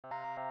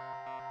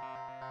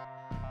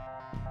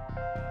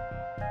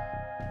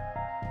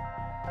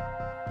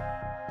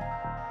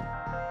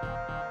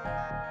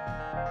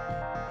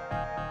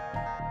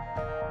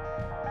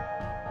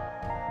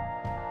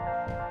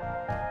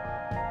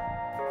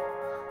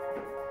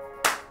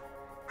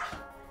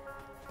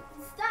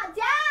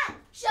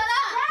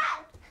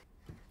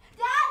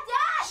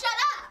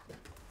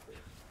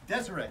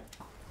Desiree,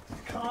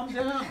 calm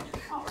down.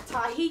 Oh,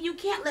 Tahi, you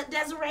can't let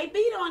Desiree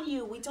beat on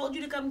you. We told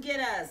you to come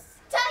get us.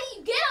 Tahi,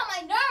 you get on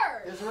my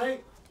nerves. Desiree?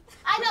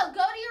 I know,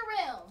 go to your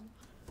room.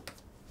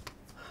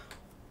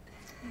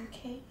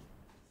 Okay.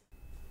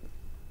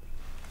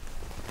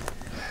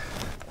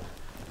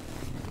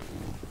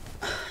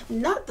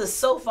 Not the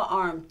sofa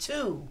arm,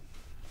 too.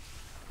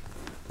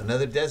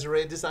 Another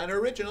Desiree designer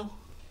original.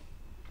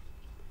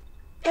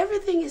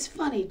 Everything is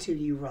funny to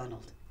you,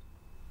 Ronald.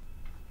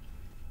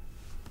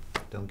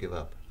 Don't give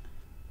up.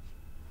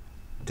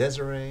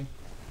 Desiree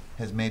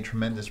has made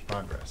tremendous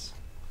progress.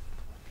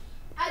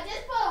 I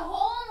just put a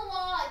hole in the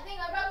wall. I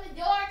think I broke the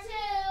door,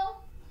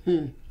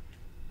 too.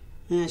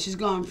 Yeah, she's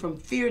gone from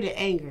fear to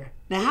anger.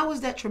 Now, how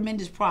is that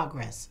tremendous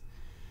progress?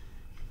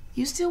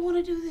 You still want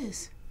to do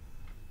this?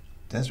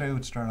 Desiree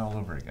would start all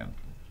over again.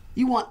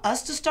 You want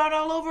us to start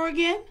all over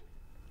again?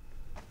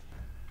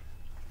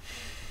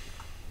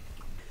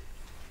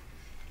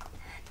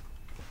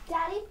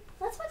 Daddy,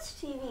 let's watch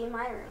TV in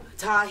my room.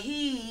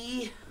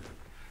 Tahi.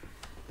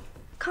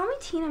 Call me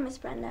Tina, Miss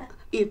Brenda.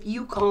 If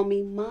you call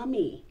me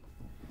Mommy.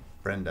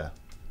 Brenda,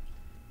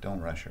 don't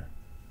rush her.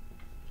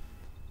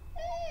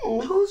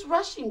 Who's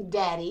rushing,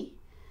 Daddy?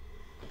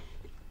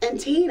 And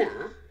Tina,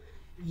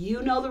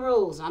 you know the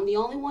rules. I'm the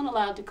only one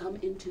allowed to come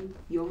into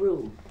your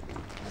room.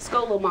 Let's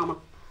go, little mama.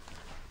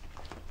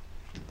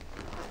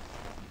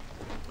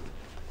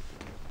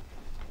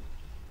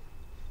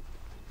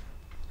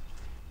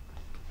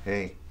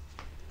 Hey.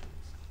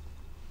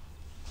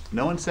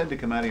 No one said to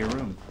come out of your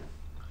room.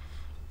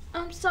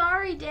 I'm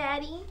sorry,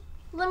 Daddy.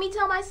 Let me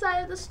tell my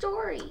side of the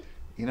story.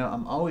 You know,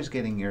 I'm always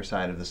getting your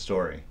side of the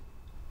story.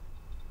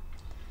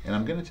 And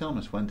I'm going to tell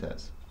Miss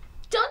Fuentes.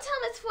 Don't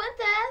tell Miss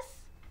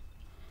Fuentes.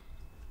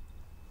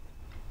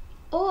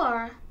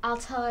 Or I'll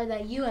tell her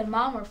that you and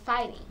Mom were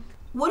fighting.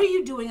 What are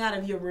you doing out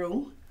of your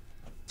room?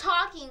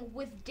 Talking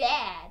with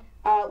Dad.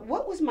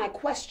 What was my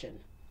question?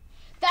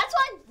 That's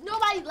why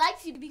nobody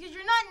likes you, because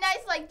you're not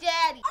nice like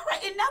Daddy. All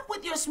right, enough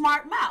with your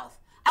smart mouth.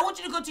 I want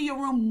you to go to your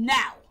room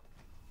now.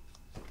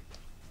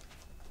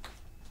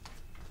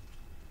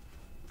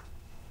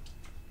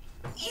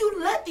 You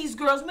let these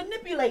girls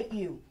manipulate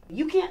you.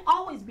 You can't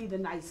always be the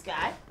nice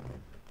guy.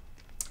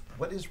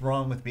 What is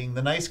wrong with being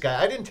the nice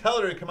guy? I didn't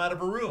tell her to come out of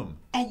her room.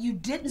 And you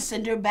didn't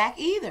send her back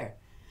either.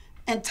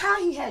 And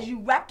Tahi has you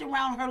wrapped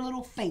around her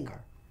little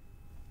finger.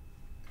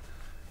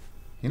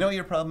 You know what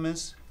your problem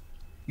is?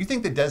 You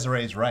think that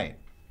Desiree's right,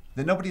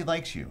 that nobody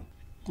likes you.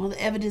 Well,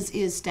 the evidence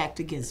is stacked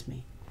against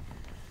me.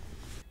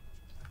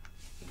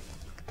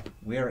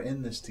 We are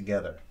in this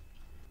together.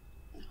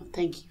 Well,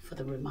 thank you for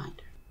the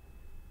reminder.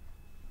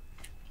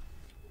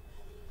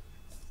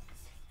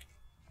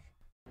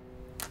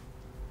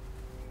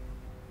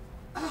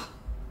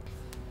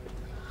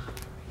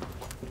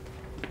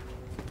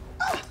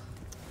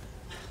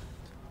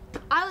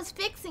 I was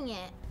fixing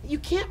it. You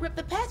can't rip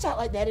the patch out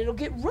like that. It'll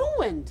get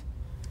ruined.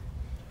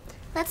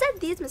 Let's add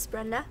these, Miss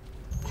Brenda.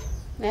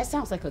 That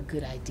sounds like a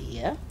good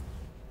idea.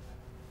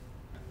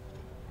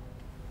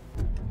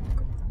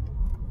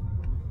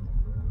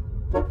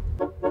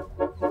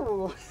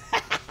 Oh.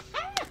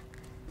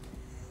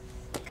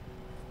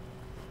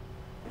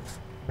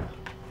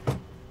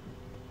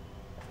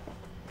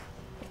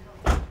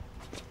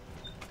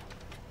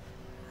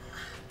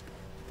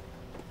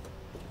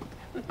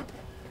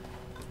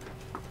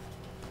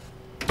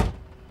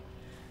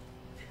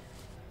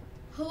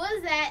 Who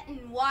is that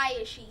and why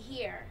is she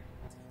here?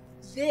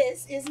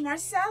 This is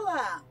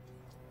Marcella.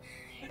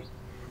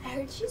 I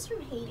heard she's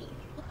from Haiti.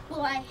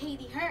 Well, I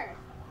hate her.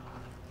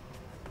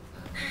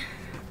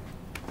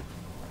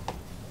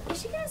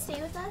 Is she gonna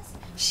stay with us?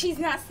 She's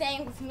not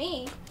staying with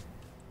me.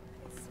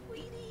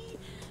 Sweetie.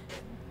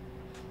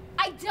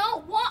 I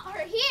don't want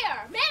her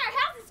here. Man, our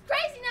house is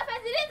crazy enough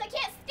as it is. I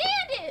can't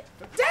stand it.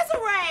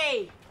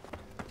 Desiree!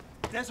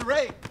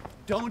 Desiree,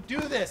 don't do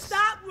this.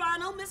 Stop,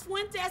 Ronald. Miss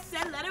Fuentes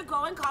said let her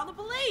go and call the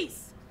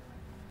police.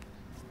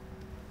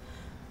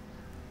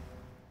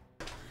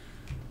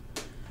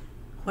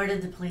 Where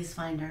did the police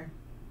find her?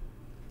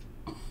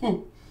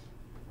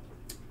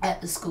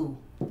 At the school.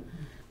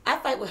 I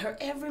fight with her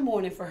every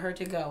morning for her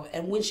to go,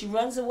 and when she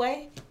runs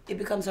away, it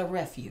becomes her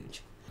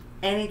refuge.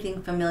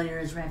 Anything familiar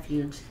is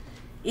refuge,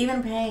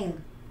 even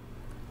pain.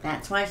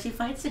 That's why she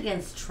fights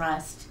against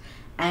trust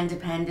and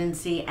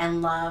dependency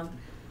and love.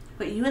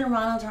 What you and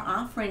Ronald are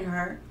offering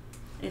her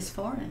is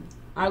foreign.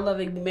 Our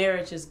loving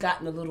marriage has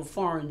gotten a little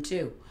foreign,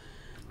 too.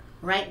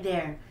 Right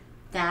there.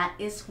 That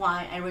is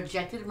why I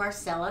rejected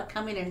Marcella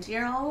coming into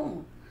your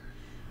home.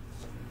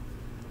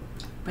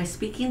 By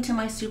speaking to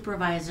my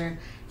supervisor,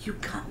 you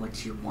got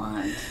what you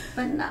want,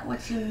 but not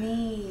what you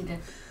need.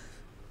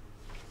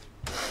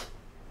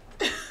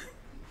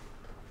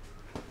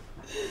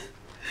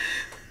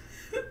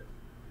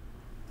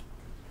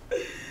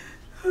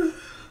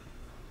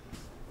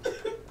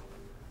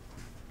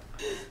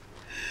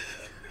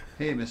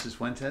 Hey, Mrs.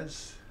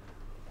 Fuentes.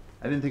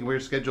 I didn't think we were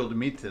scheduled to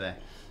meet today.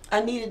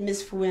 I needed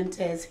Miss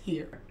Fuentes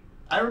here.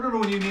 I remember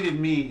when you needed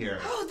me here.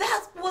 Oh,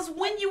 that was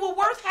when you were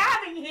worth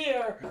having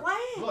here.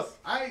 What? Look,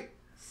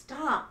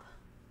 Stop.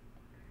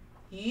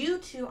 You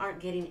two aren't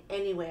getting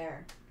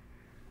anywhere.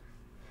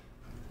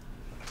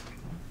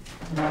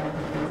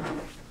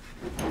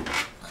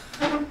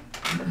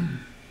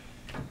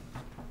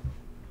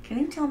 Can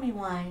you tell me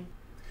why?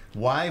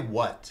 Why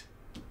what?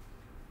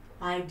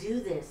 Why do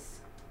this?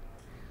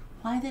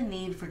 Why the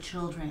need for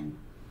children?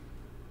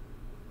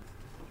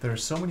 There are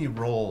so many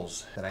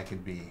roles that I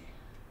could be.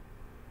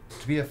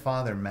 To be a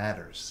father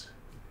matters.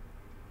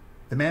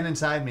 The man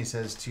inside me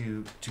says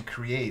to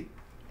create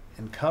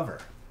and cover.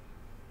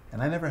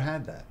 And I never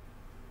had that.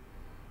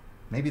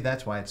 Maybe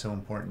that's why it's so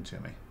important to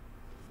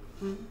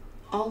me.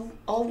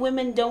 All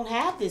women don't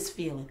have this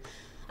feeling.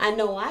 I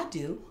know I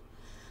do.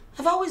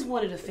 I've always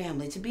wanted a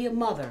family, to be a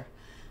mother.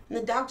 And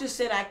the doctor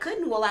said I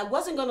couldn't. Well, I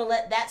wasn't going to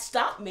let that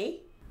stop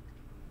me.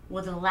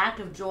 Will the lack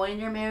of joy in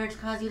your marriage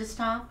cause you to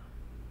stop?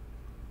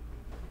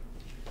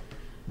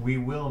 We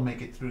will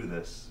make it through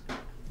this.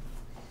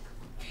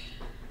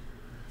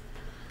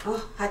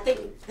 Oh, I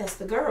think that's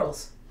the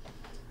girls.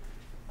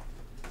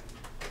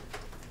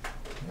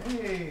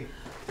 Hey!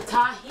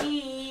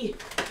 Tahi!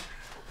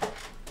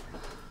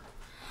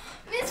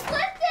 Miss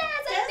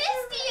Fuentes, I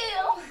missed you!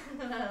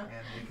 And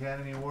the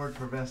Academy Award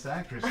for Best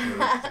Actress goes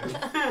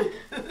to...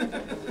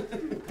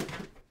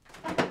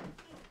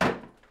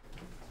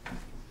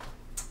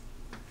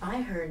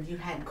 I heard you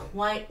had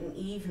quite an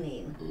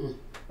evening.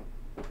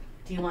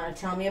 Do you want to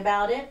tell me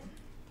about it?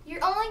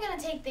 You're only gonna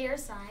take their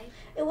side.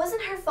 It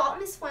wasn't her fault,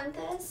 Miss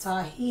Fuentes.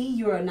 Tahi,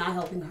 you are not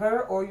helping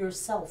her or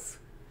yourself.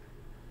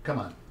 Come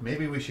on,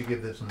 maybe we should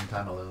give this one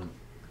time alone.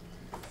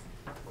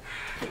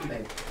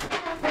 Babe.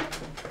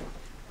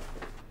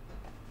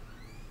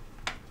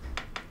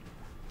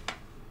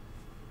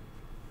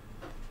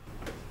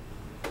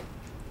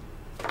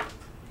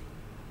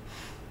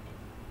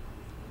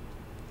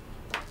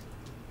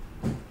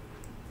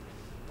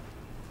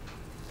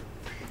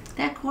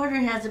 That quarter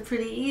has it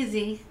pretty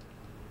easy.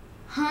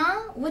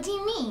 Huh? What do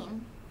you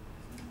mean?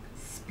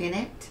 Spin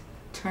it,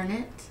 turn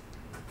it,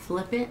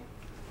 flip it.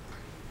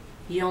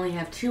 You only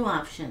have two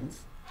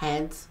options,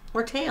 heads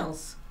or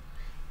tails.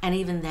 And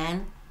even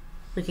then,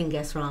 we can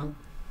guess wrong.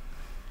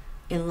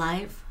 In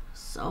life,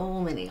 so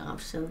many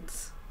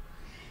options.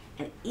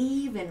 And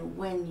even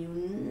when you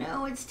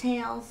know it's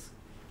tails,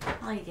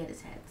 all you get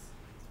is heads.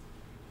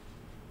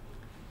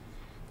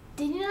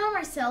 Did you know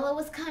Marcella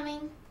was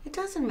coming? It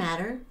doesn't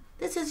matter.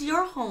 This is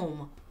your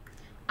home.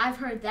 I've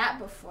heard that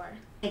before.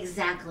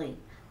 Exactly.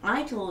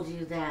 I told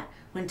you that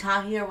when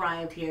Tahi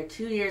arrived here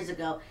 2 years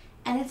ago,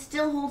 and it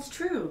still holds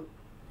true.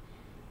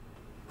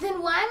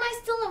 Then why am I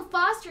still in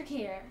foster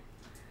care?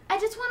 I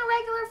just want a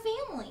regular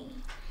family.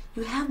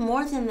 You have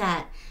more than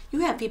that.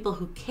 You have people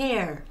who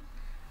care.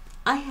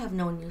 I have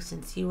known you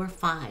since you were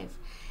 5,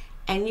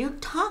 and you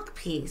talk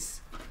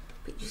peace,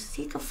 but you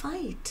seek a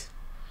fight.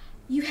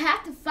 You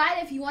have to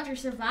fight if you want to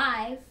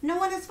survive. No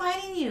one is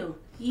fighting you.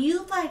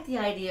 You fight the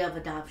idea of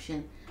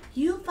adoption.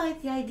 You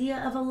fight the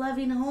idea of a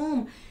loving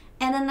home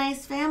and a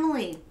nice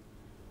family.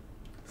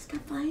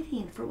 Stop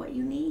fighting for what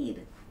you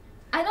need.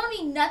 I don't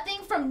need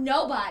nothing from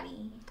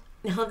nobody.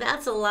 Now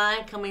that's a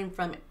lie coming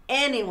from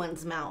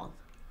anyone's mouth.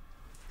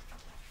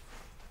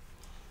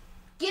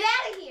 Get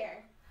out of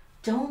here.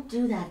 Don't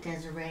do that,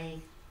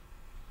 Desiree.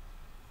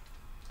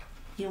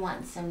 You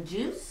want some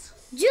juice?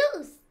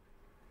 Juice.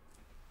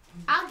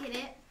 I'll get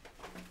it.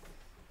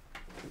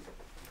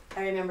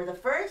 I remember the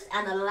first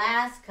and the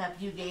last cup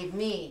you gave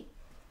me.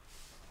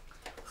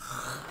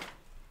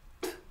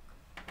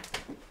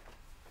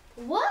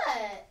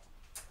 What?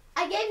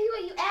 I gave you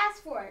what you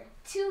asked for.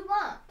 2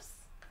 lumps.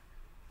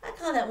 I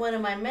call that one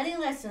of my many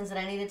lessons that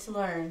I needed to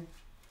learn.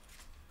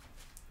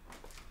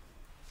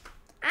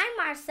 I'm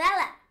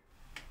Marcella.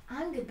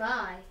 I'm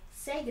goodbye.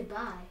 Say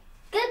goodbye.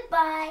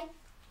 Goodbye.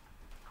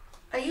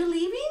 Are you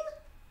leaving?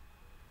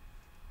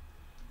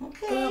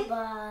 Okay.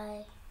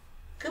 Goodbye.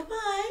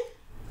 Goodbye.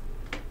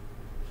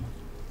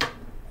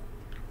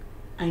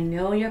 I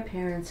know your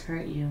parents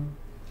hurt you,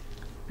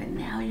 but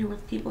now you're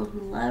with people who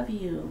love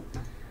you.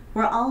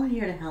 We're all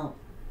here to help.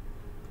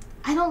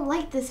 I don't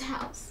like this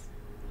house.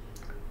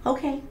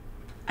 Okay.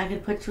 I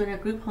could put you in a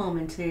group home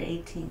until you're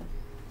 18.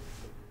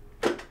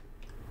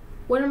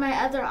 What are my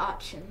other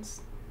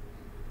options?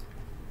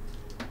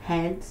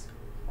 Heads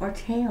or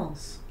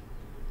tails.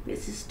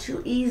 This is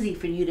too easy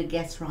for you to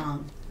guess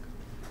wrong.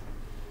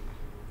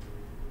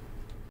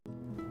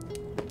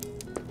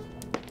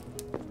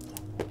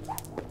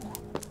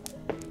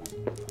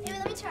 Hey,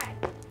 let me try.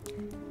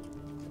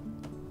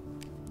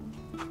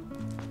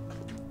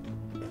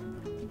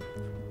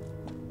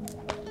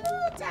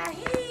 Ooh,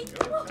 Tahi.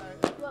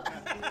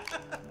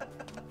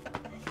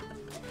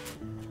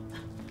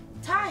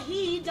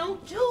 Tahi,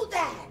 don't do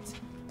that.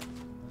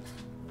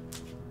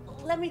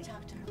 Let me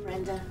talk to her,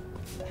 Brenda.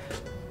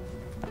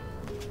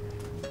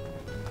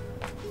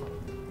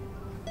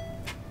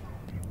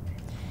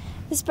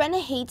 Miss Brenda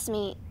hates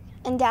me,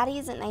 and Daddy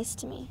isn't nice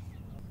to me.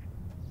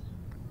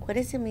 What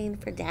does it mean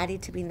for Daddy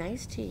to be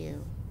nice to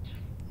you?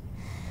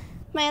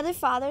 My other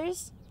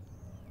fathers,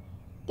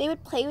 they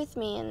would play with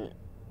me, and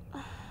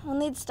when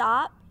they'd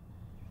stop,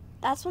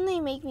 that's when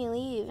they'd make me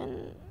leave,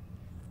 and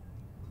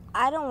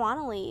I don't want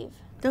to leave.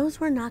 Those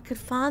were not good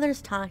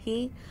fathers,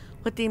 Tahi.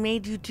 What they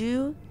made you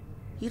do,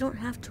 you don't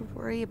have to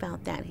worry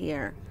about that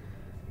here.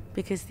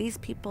 Because these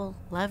people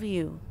love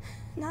you.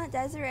 Not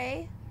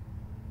Desiree.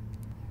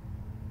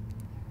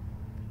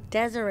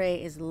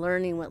 Desiree is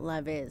learning what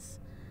love is.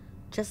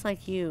 Just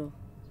like you.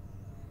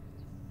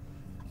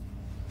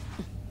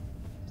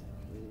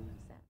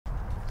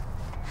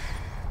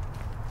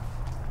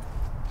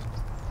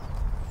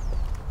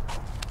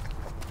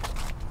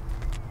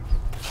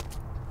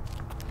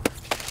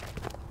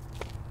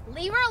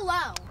 Leave her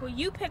alone. Well,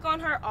 you pick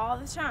on her all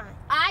the time.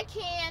 I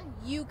can,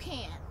 you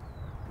can't.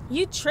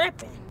 You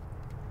tripping.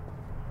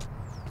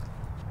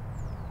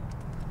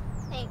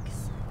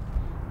 Thanks.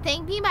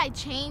 Thank me by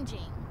changing.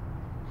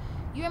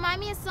 You remind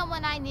me of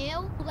someone I knew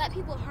who let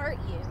people hurt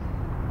you.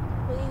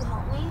 Will you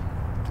help me?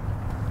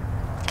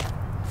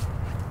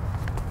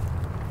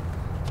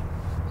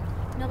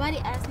 Nobody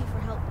asked me for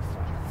help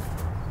before.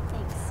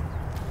 Thanks.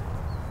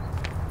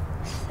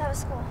 That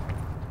was cool.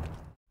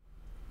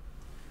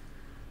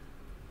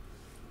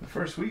 The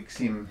first week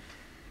seemed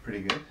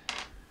pretty good.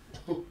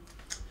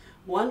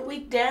 1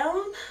 week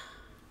down,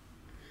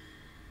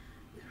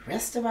 the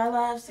rest of our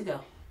lives to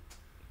go.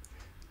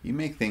 You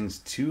make things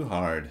too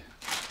hard.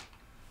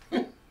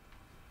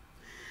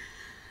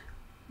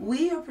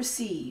 We are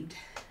perceived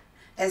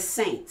as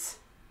saints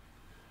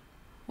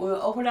when we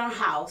open our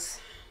house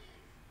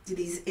to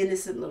these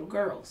innocent little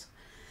girls.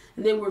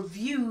 And then we're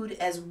viewed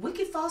as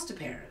wicked foster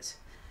parents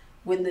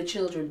when the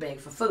children beg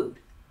for food.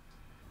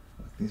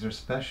 These are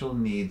special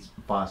needs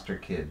foster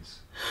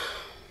kids.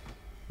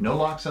 No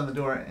locks on the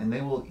door, and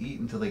they will eat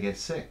until they get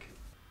sick.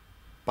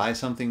 Buy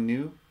something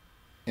new,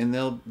 and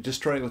they'll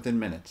destroy it within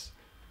minutes.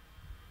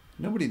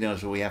 Nobody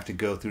knows what we have to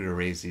go through to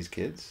raise these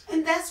kids.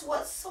 And that's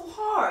what's so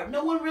hard.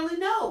 No one really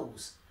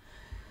knows.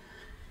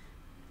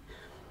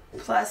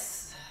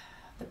 Plus,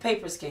 the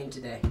papers came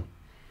today.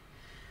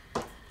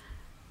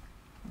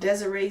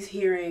 Desiree's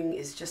hearing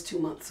is just 2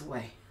 months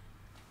away.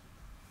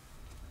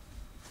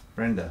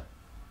 Brenda,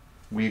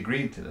 we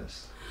agreed to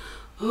this.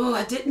 Oh,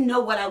 I didn't know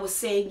what I was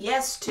saying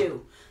yes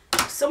to.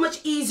 So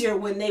much easier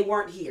when they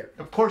weren't here.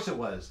 Of course it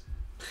was.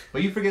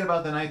 But you forget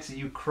about the nights that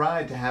you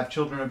cried to have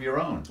children of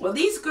your own. Well,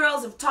 these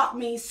girls have taught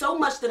me so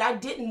much that I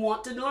didn't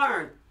want to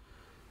learn.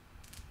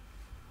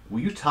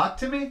 Will you talk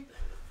to me?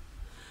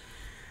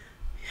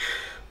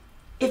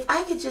 If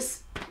I could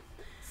just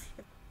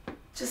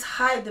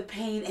hide the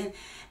pain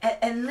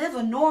and live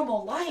a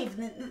normal life,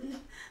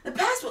 the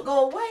past would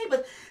go away.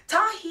 But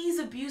Tahi's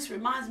abuse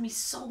reminds me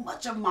so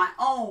much of my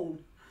own.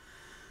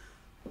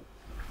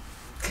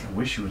 I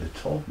wish you would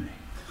have told me.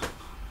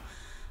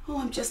 Oh,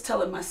 I'm just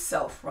telling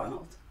myself,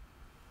 Ronald.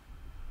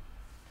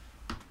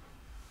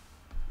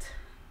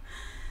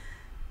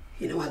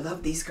 You know, I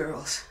love these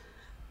girls,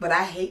 but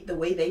I hate the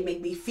way they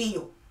make me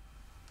feel.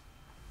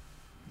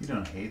 You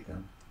don't hate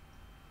them.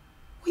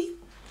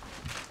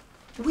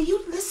 Will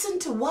you listen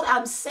to what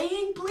I'm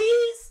saying,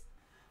 please?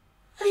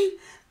 I mean,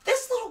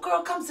 this little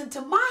girl comes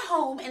into my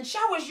home and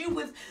showers you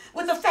with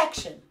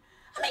affection.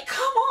 I mean,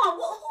 come on.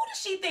 Well, who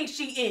does she think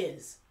she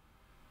is?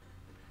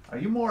 Are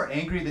you more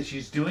angry that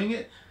she's doing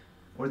it,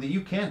 or that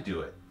you can't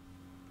do it?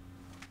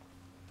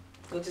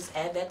 We'll just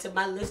add that to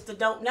my list of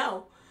don't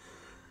know.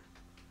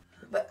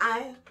 But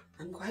I'm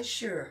quite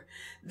sure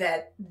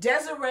that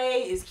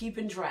Desiree is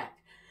keeping track.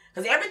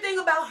 Because everything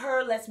about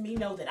her lets me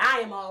know that I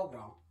am all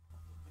wrong.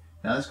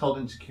 Now that's called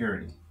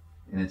insecurity,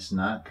 and it's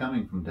not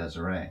coming from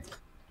Desiree.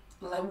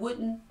 Well, I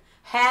wouldn't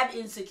have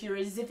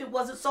insecurities if it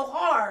wasn't so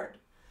hard.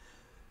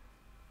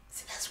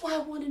 See, that's why I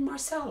wanted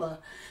Marcella,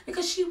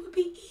 because she would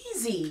be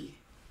easy.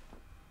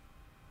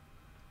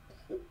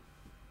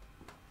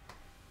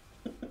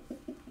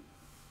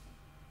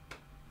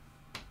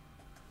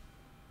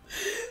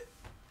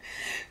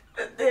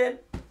 But then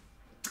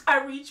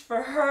I reach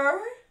for her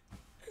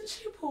and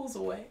she pulls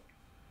away.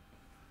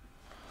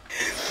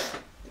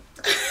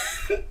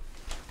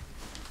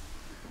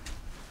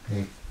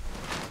 Hey,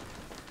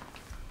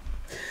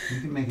 you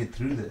can make it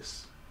through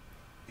this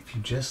if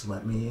you just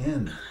let me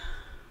in.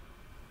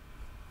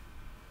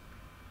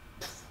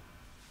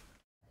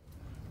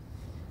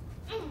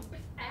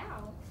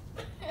 Ow.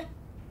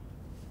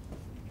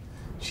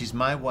 She's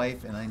my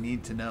wife, and I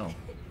need to know.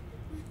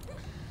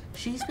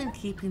 She's been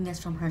keeping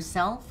this from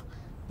herself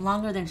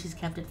longer than she's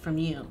kept it from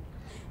you.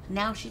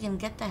 Now she can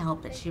get the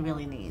help that she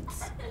really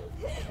needs.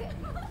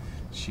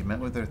 She met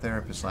with her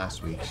therapist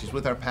last week. She's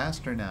with our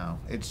pastor now.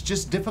 It's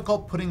just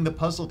difficult putting the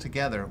puzzle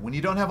together when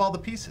you don't have all the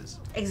pieces.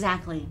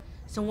 Exactly.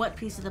 So what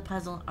piece of the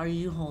puzzle are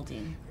you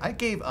holding? I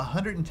gave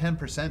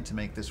 110% to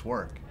make this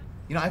work.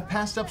 You know, I've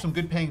passed up some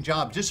good-paying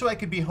jobs just so I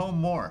could be home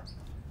more.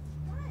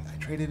 I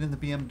traded in the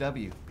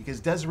BMW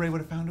because Desiree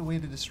would have found a way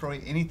to destroy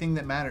anything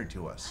that mattered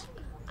to us.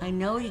 I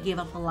know you gave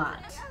up a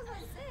lot.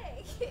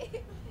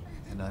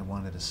 And I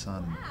wanted a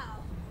son.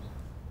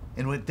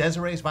 And with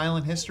Desiree's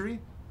violent history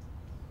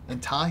and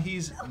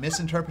Tahi's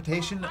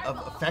misinterpretation of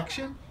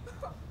affection,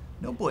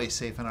 no boy is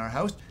safe in our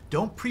house.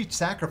 Don't preach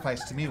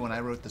sacrifice to me when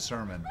I wrote the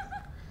sermon.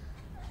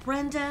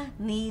 Brenda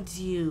needs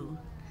you.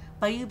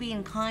 by you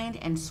being kind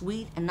and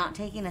sweet and not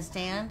taking a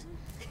stand,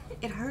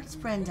 it hurts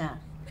Brenda.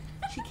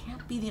 She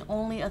can't be the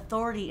only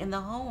authority in the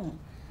home.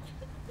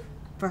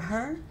 For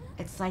her,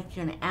 it's like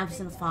you're an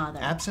absent father.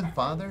 Absent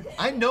father?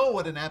 I know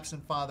what an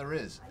absent father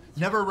is.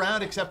 Never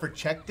around except for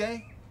check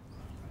day?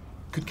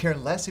 Could care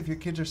less if your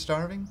kids are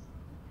starving?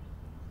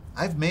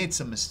 I've made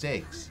some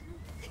mistakes,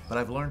 but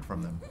I've learned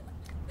from them.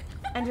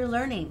 And you're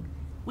learning.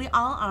 We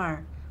all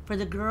are. For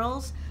the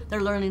girls,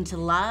 they're learning to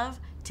love,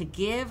 to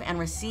give and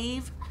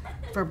receive.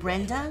 For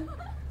Brenda,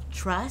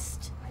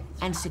 trust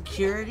and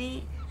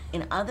security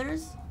in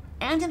others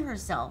and in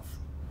herself.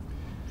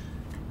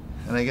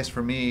 And I guess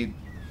for me,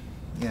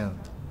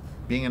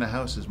 being in a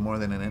house is more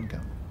than an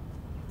income.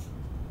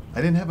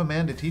 I didn't have a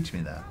man to teach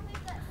me that.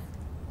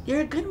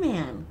 You're a good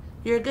man.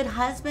 You're a good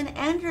husband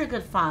and you're a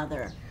good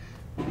father.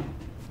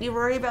 You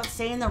worry about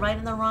saying the right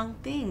and the wrong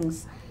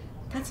things.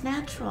 That's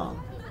natural.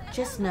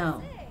 Just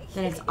know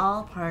that it's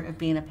all part of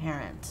being a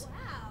parent.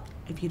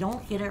 If you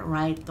don't get it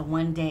right the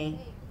one day,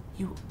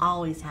 you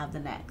always have the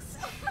next.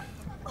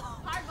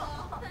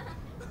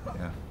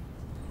 Yeah.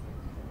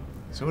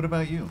 So what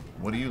about you?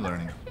 What are you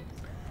learning?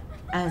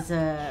 As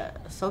a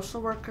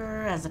social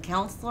worker, as a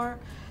counselor,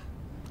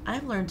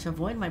 I've learned to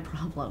avoid my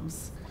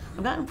problems.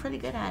 I've gotten pretty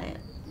good at it.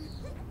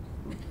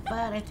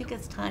 But I think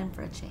it's time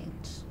for a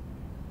change.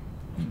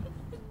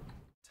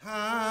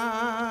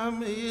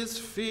 Time is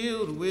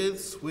filled with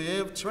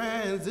swift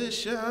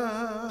transitions.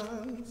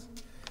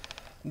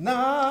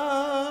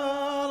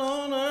 Not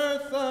on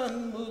earth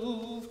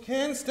unmoved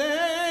can stand.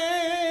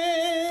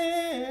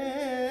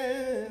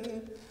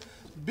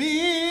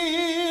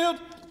 Build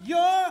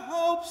your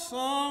hopes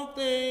on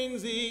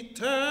things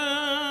eternal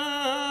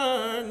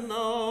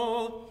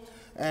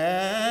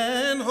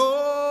and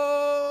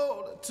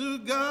hold to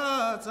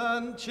God's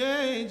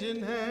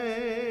unchanging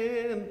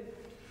hand.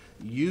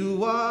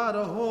 You are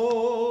to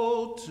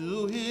hold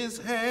to his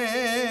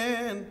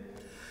hand,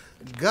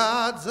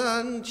 God's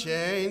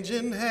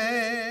unchanging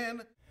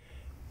hand.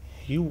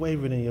 You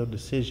wavered in your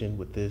decision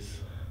with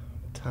this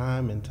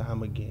time and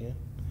time again.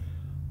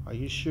 Are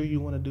you sure you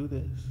want to do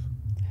this?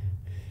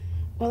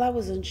 Well, I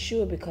was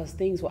unsure because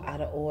things were out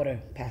of order,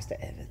 Pastor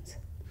Evans.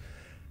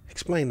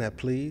 Explain that,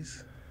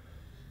 please.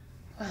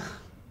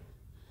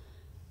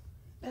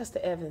 Pastor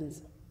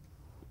Evans,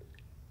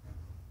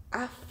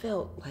 I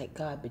felt like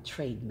God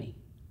betrayed me.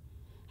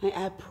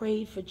 I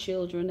prayed for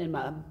children and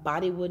my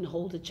body wouldn't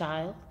hold a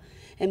child,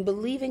 and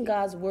believe in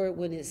God's word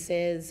when it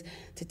says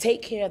to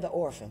take care of the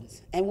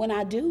orphans. And when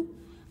I do,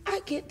 I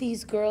get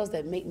these girls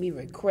that make me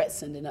regret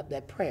sending up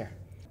that prayer.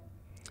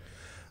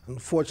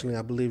 Unfortunately,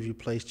 I believe you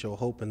placed your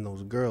hope in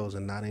those girls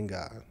and not in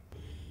God.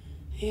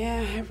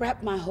 Yeah, I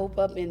wrapped my hope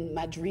up in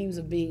my dreams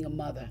of being a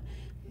mother.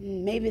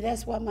 Maybe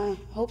that's why my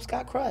hopes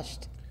got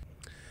crushed.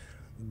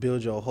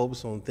 Build your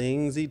hopes on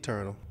things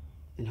eternal.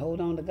 And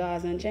hold on to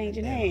God's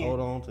unchanging hand. Hold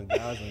on to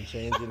God's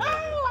unchanging hand.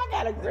 Oh, I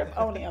got a grip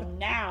on him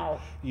now.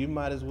 You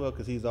might as well,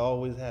 because he's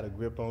always had a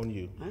grip on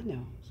you. I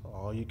know. So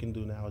all you can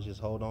do now is just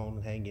hold on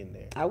and hang in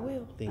there. I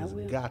will. Things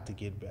got to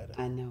get better.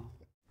 I know.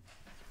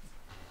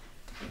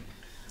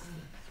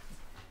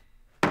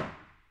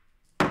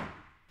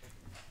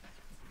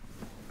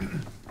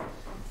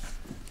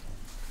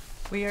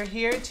 We are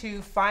here to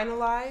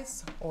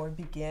finalize or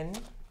begin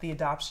the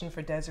adoption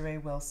for Desiree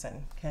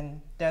Wilson.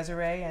 Can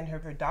Desiree and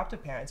her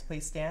adoptive parents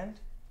please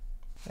stand?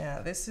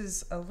 Now, this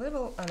is a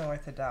little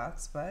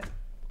unorthodox, but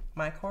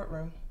my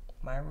courtroom,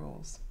 my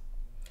rules.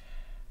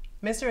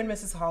 Mr. and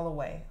Mrs.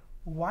 Holloway,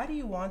 why do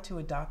you want to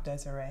adopt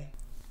Desiree?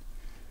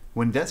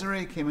 When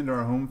Desiree came into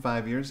our home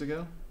 5 years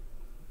ago,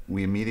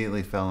 we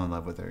immediately fell in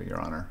love with her,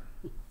 Your Honor.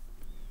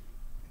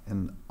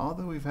 And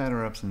although we've had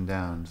our ups and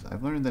downs,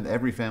 I've learned that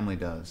every family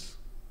does.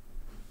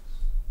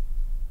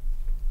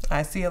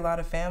 I see a lot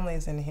of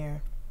families in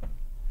here.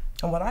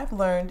 And what I've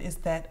learned is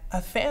that a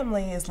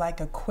family is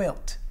like a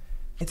quilt.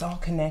 It's all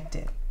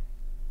connected.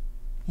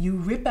 You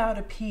rip out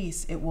a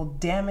piece, it will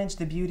damage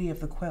the beauty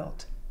of the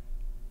quilt.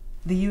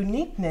 The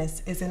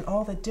uniqueness is in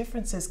all the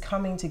differences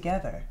coming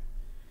together.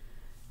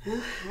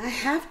 I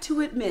have to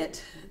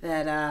admit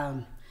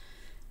that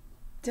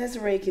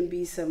Desiree can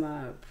be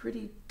some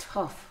pretty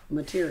tough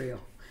material,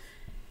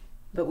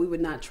 but we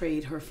would not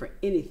trade her for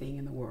anything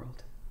in the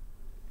world.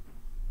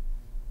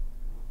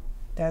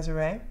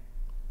 Desiree,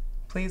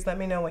 please let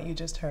me know what you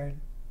just heard.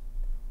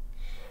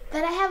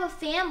 That I have a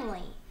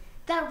family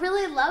that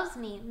really loves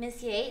me,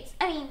 Miss Yates.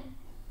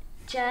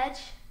 Judge.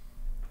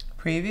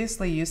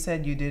 Previously, you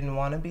said you didn't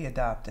want to be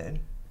adopted.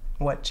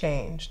 What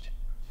changed?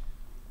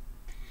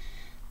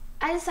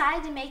 I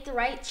decided to make the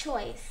right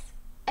choice.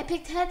 I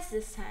picked heads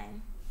this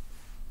time.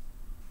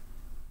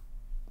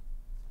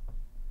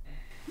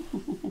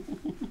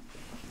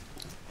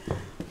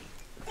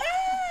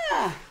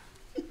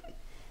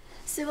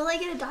 So will I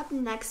get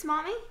adopted next,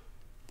 Mommy?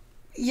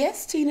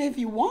 Yes, Tina, if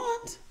you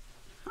want.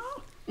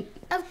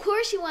 Of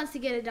course she wants to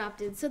get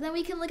adopted, so then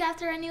we can look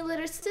after our new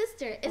little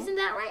sister. Isn't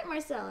that right,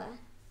 Marcella?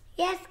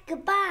 Yes,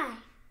 goodbye.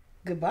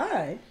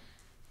 Goodbye.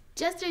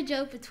 Just a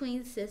joke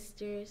between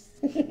sisters.